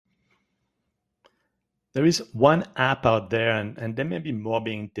There is one app out there, and there may be more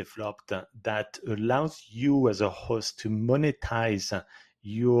being developed that allows you as a host to monetize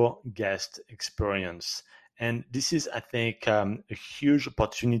your guest experience. And this is, I think, a huge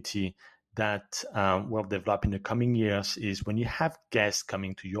opportunity that will develop in the coming years. Is when you have guests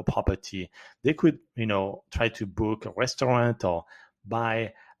coming to your property, they could, try to book a restaurant or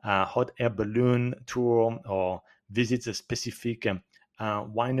buy a hot air balloon tour or visit a specific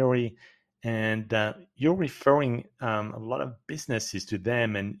winery, and you're referring a lot of businesses to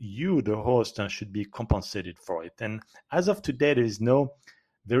them, and you the host should be compensated for it. And as of today, there is no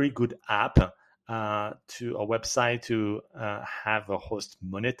very good app to a website to have a host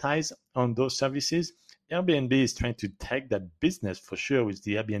monetize on those services. Airbnb is trying to take that business for sure with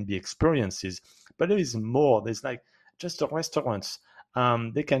the Airbnb experiences, but there is more. There's like just the restaurants.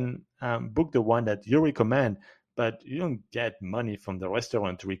 They can book the one that you recommend, but you don't get money from the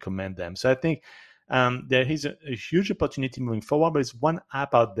restaurant to recommend them. So I think there is a huge opportunity moving forward. But there's one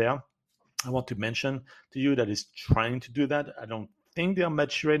app out there I want to mention to you that is trying to do that. I don't think they are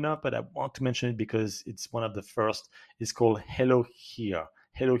mature enough, but I want to mention it because it's one of the first. It's called Hello Here,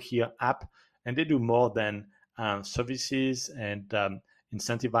 Hello Here app, and they do more than services and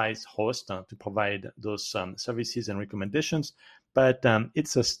incentivize hosts to provide those services and recommendations. But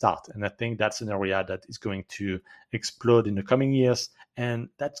it's a start, and I think that's an area that is going to explode in the coming years. And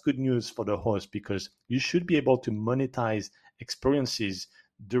that's good news for the host because you should be able to monetize experiences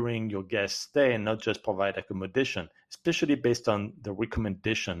during your guest stay and not just provide accommodation, especially based on the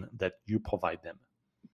recommendation that you provide them.